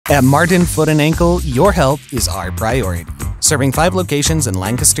At Martin Foot and Ankle, your health is our priority. Serving 5 locations in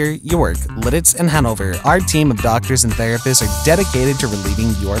Lancaster, York, Lidditz, and Hanover, our team of doctors and therapists are dedicated to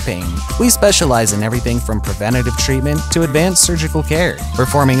relieving your pain. We specialize in everything from preventative treatment to advanced surgical care.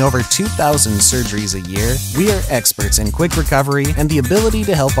 Performing over 2,000 surgeries a year, we are experts in quick recovery and the ability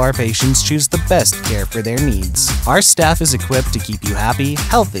to help our patients choose the best care for their needs. Our staff is equipped to keep you happy,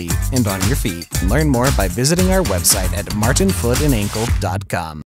 healthy, and on your feet. Learn more by visiting our website at martinfootandankle.com.